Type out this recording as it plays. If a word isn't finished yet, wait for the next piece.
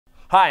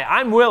Hi,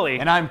 I'm Willy.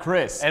 And I'm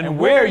Chris. And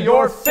we're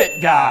your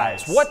Fit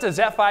Guys. What does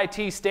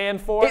FIT stand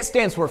for? It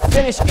stands for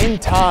Finish in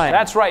Time.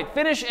 That's right.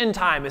 Finish in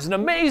Time is an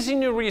amazing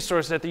new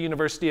resource at the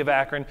University of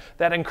Akron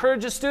that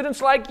encourages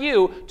students like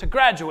you to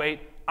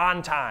graduate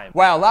on time,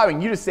 while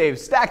allowing you to save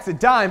stacks of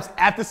dimes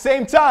at the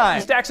same time.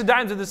 Stacks of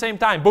dimes at the same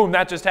time. Boom,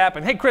 that just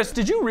happened. Hey, Chris,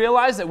 did you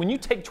realize that when you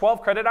take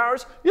 12 credit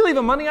hours, you're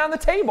leaving money on the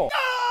table?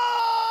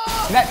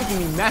 And that can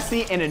be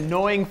messy and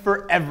annoying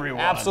for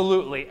everyone.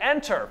 Absolutely.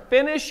 Enter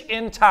Finish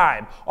in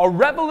Time, a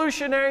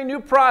revolutionary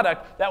new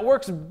product that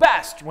works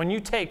best when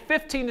you take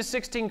 15 to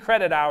 16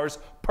 credit hours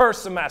per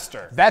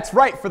semester. That's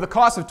right. For the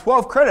cost of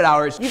 12 credit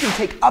hours, you can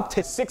take up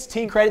to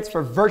 16 credits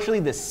for virtually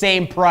the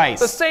same price.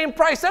 The same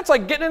price? That's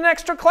like getting an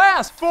extra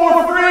class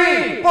for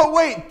free! But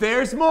wait,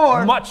 there's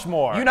more. Much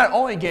more. You not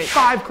only get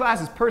 5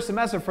 classes per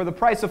semester for the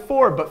price of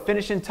 4, but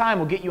Finish in Time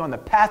will get you on the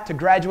path to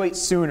graduate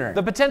sooner.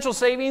 The potential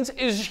savings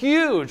is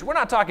huge. We're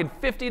not talking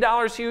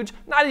 $50 huge,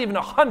 not even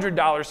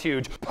 $100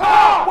 huge.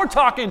 Oh, we're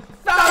talking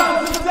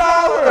thousands of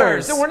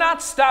dollars! And we're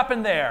not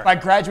stopping there. By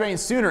graduating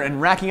sooner and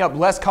racking up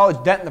less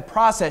college debt in the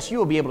process, you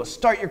will be able to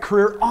start your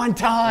career on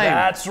time.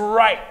 That's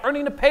right.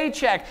 Earning a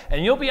paycheck,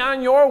 and you'll be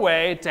on your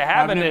way to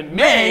having it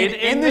made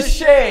in the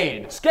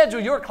shade.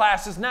 Schedule your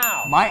classes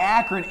now. My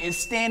Akron is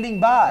standing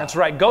by. That's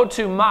right. Go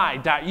to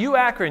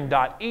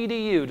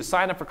my.uakron.edu to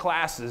sign up for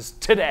classes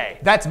today.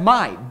 That's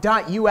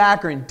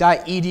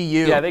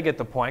my.uakron.edu. Yeah, they get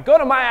the point. Go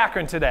to My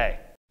Akron today.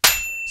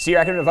 See your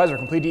Akron advisor for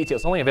complete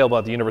details. Only available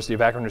at the University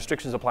of Akron.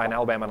 Restrictions apply in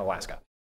Alabama and Alaska.